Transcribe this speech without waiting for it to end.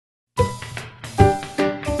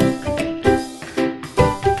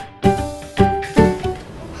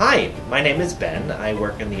my name is Ben. I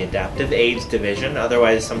work in the Adaptive Aids Division,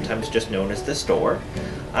 otherwise sometimes just known as the store.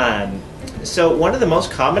 So one of the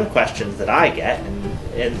most common questions that I get,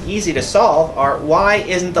 and easy to solve, are why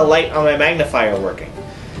isn't the light on my magnifier working?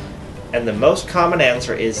 And the most common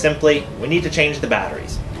answer is simply, we need to change the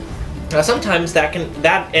batteries. Now sometimes that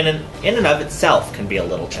in and of itself can be a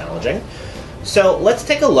little challenging. So let's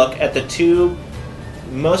take a look at the two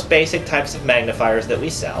most basic types of magnifiers that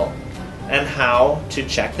we sell and how to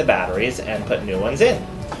check the batteries and put new ones in.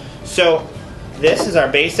 So this is our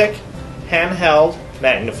basic handheld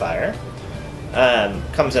magnifier.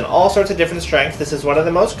 Comes in all sorts of different strengths. This is one of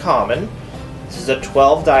the most common. This is a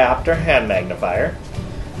 12 diopter hand magnifier.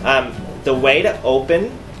 The way to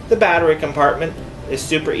open the battery compartment is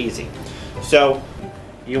super easy. So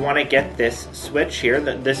you want to get this switch here.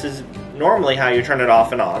 This is normally how you turn it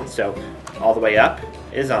off and on. So all the way up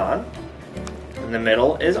is on, and the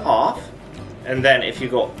middle is off. And then if you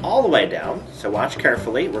go all the way down, so watch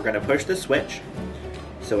carefully, we're going to push the switch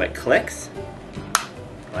so it clicks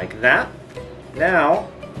like that. Now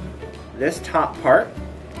this top part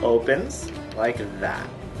opens like that.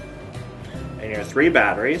 And your three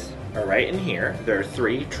batteries are right in here. There are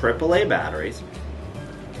three AAA batteries.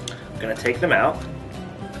 I'm going to take them out.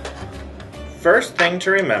 First thing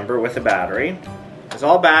to remember with a battery is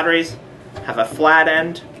all batteries have a flat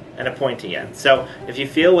end and a pointy end. So if you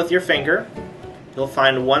feel with your finger, you'll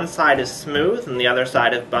find one side is smooth and the other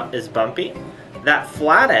side is bumpy. That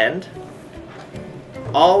flat end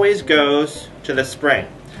always goes to the spring.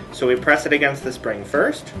 So we press it against the spring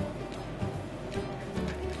first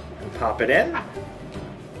and pop it in.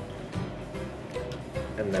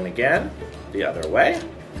 And then again, the other way.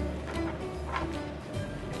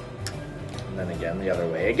 And then again, the other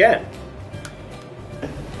way again.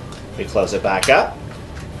 We close it back up,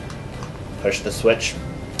 push the switch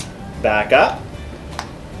back up,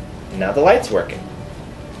 and now the light's working.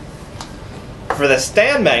 For the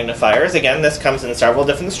stand magnifiers, again, this comes in several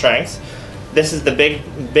different strengths. This is the big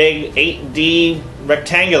 8D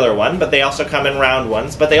rectangular one, but they also come in round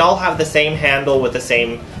ones, but they all have the same handle with the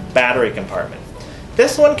same battery compartment.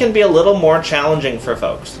 This one can be a little more challenging for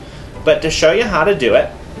folks, but to show you how to do it,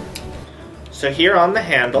 so here on the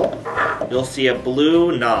handle, you'll see a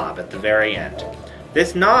blue knob at the very end.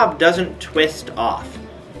 This knob doesn't twist off.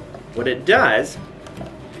 What it does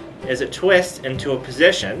is it twists into a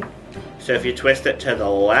position. So if you twist it to the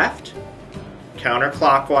left,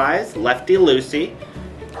 counterclockwise, lefty-loosey,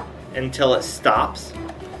 until it stops,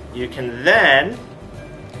 you can then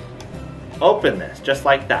open this just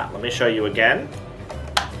like that. Let me show you again.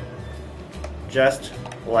 Just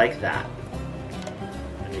like that.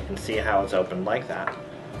 And you can see how it's opened like that.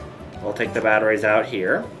 We'll take the batteries out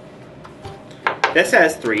here. This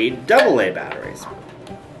has three AA batteries.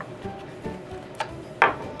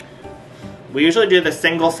 We usually do the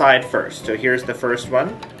single side first. So here's the first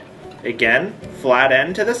one. Again, flat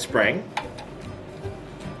end to the spring.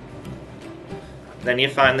 Then you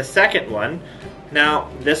find the second one. Now,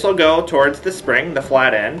 this will go towards the spring, the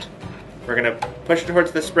flat end. We're going to push it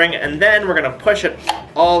towards the spring, and then we're going to push it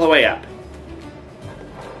all the way up.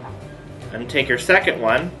 And take your second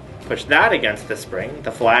one, push that against the spring,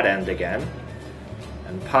 the flat end again,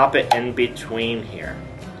 and pop it in between here.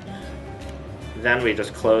 Then we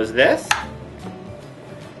just close this,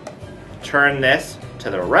 turn this to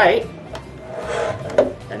the right,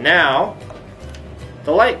 and now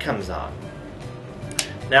the light comes on.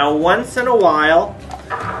 Now once in a while,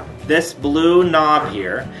 this blue knob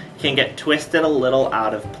here can get twisted a little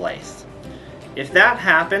out of place. If that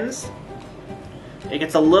happens, it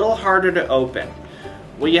gets a little harder to open.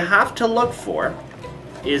 What you have to look for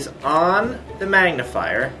is on the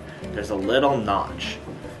magnifier, there's a little notch.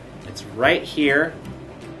 It's right here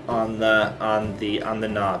on the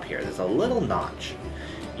knob here. There's a little notch.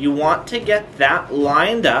 You want to get that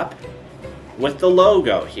lined up with the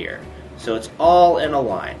logo here, so it's all in a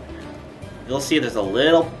line. You'll see there's a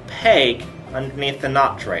little peg underneath the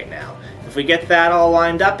notch right now. If we get that all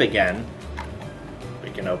lined up again,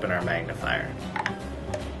 we can open our magnifier.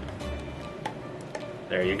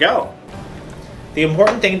 There you go. The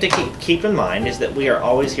important thing to keep in mind is that we are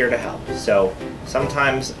always here to help. So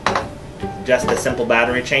sometimes just a simple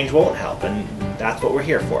battery change won't help, and that's what we're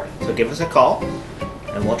here for. So give us a call,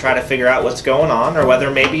 and we'll try to figure out what's going on, or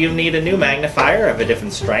whether maybe you need a new magnifier of a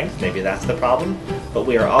different strength. Maybe that's the problem. But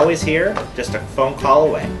we are always here, just a phone call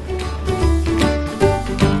away.